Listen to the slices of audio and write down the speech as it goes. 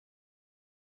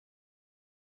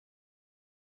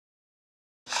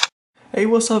Hey,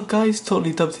 what's up guys,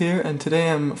 Totally Dubbed here, and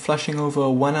today I'm flashing over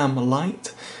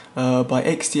WanamLite by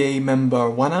XDA member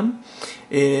Wanam.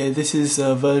 This is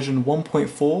version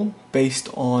 1.4 based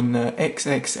on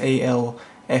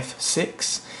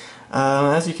XXALF6.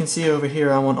 As you can see over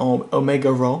here, I'm on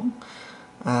Omega ROM,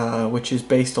 which is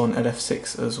based on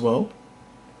LF6 as well.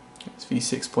 It's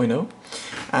v6.0,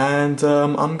 and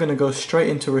I'm going to go straight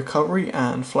into recovery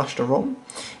and flash the ROM.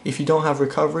 If you don't have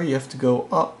recovery, you have to go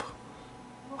up,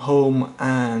 home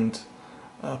and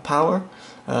power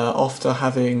after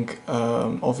having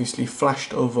obviously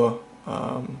flashed over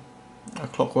a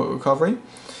clockwork recovery.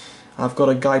 I've got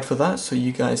a guide for that, so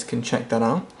you guys can check that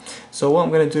out. So what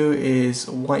I'm going to do is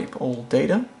wipe all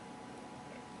data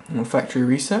and factory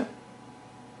reset.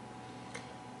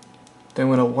 Then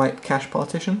I'm going to wipe cache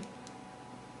partition,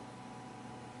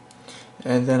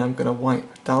 and then I'm going to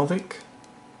wipe Dalvik.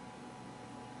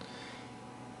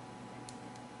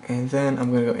 And then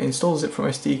I'm going to go install zip from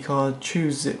SD card,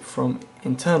 choose zip from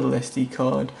internal SD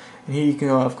card, and here you can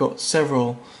go, I've got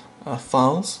several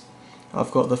files.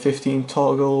 I've got the 15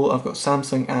 toggle, I've got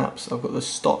Samsung apps, I've got the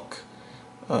stock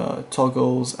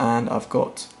toggles, and I've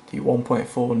got the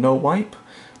 1.4 no wipe.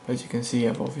 As you can see,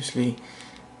 I've obviously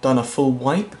done a full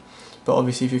wipe, but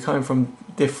obviously if you're coming from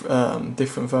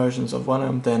different versions of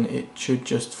Wanam, then it should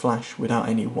just flash without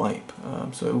any wipe,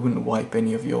 so it wouldn't wipe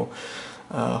any of your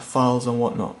files and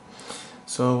whatnot.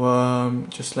 So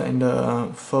just letting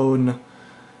the phone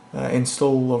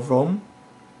install a ROM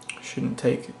shouldn't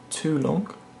take too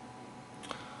long.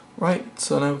 Right,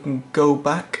 so now we can go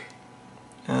back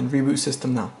and reboot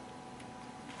system now.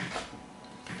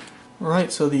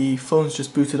 Right, so the phone's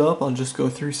just booted up. I'll just go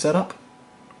through setup.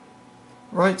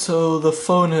 Right, so the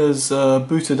phone has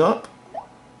booted up.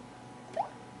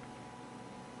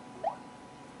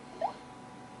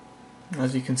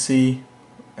 As you can see,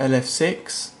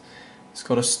 LF6, it's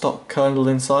got a stock kernel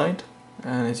inside,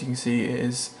 and as you can see it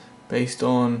is based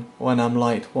on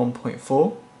WanamLite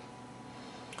 1.4.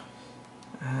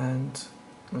 And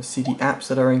let's see the apps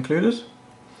that are included: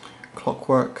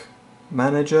 Clockwork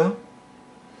Manager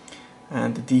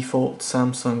and the default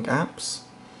Samsung apps.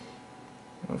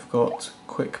 We've got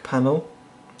Quick Panel,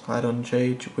 Hide on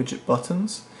Change widget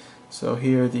buttons. So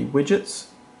here are the widgets,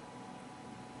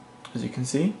 as you can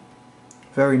see.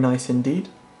 Very nice indeed.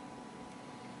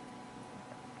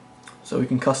 So we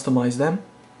can customize them.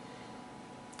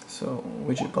 So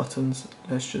widget buttons,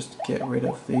 let's just get rid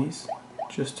of these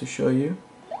just to show you.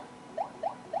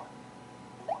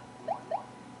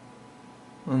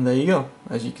 And there you go,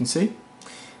 as you can see.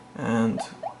 And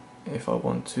if I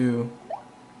want to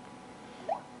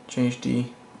change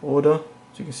the order,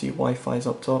 as you can see, Wi-Fi is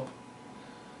up top.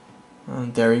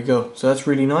 And there you go. So that's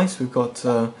really nice. We've got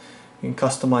you can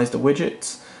customize the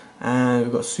widgets, and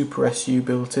we've got Super SU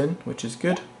built in, which is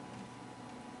good.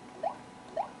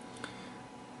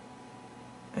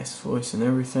 S-Voice and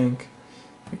everything.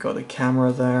 We've got the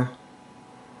camera there,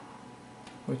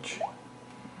 which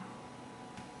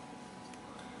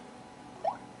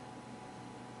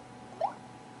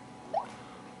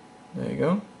there you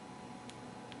go.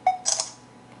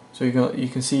 So you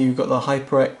can see you've got the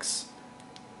HyperX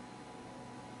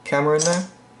camera in there.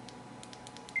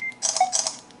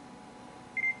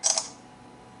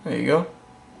 There you go,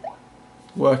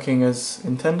 working as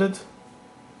intended.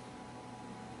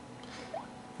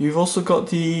 You've also got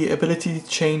the ability to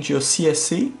change your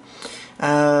CSC.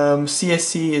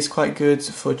 CSC is quite good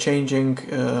for changing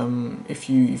if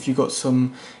you got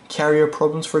some carrier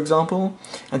problems, for example.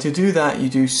 And to do that, you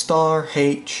do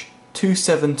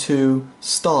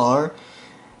 *H272*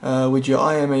 with your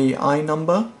IMEI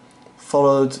number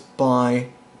followed by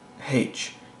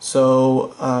H.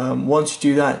 So once you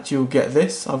do that, you'll get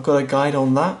this. I've got a guide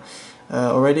on that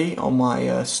already on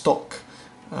my stock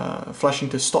flashing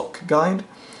to stock guide.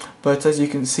 But as you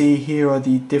can see, here are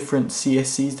the different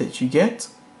CSCs that you get,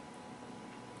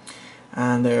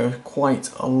 and there are quite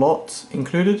a lot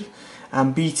included.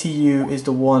 And BTU is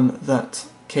the one that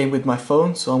came with my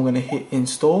phone, so I'm going to hit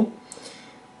install.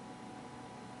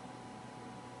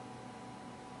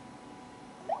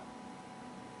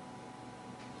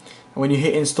 And when you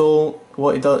hit install,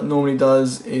 what it normally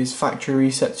does is factory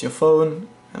resets your phone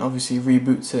and obviously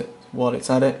reboots it while it's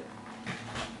at it.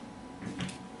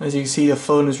 As you can see, the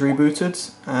phone is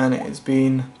rebooted and it has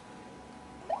been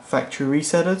factory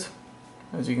resetted.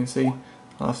 As you can see,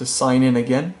 I'll have to sign in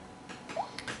again.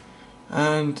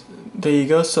 And there you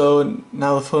go, so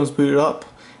now the phone's booted up,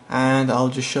 and I'll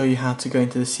just show you how to go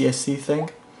into the CSC thing.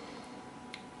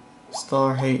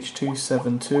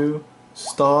 *H272*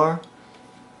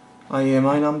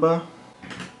 IMEI number,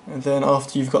 and then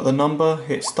after you've got the number,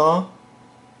 hit star,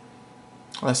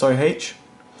 H,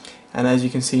 and as you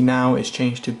can see now it's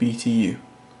changed to BTU.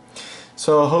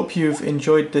 So I hope you've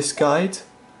enjoyed this guide,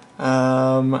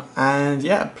 and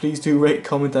yeah, please do rate,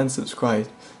 comment and subscribe.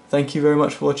 Thank you very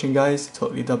much for watching guys.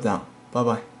 Totally dubbed out. Bye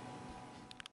bye.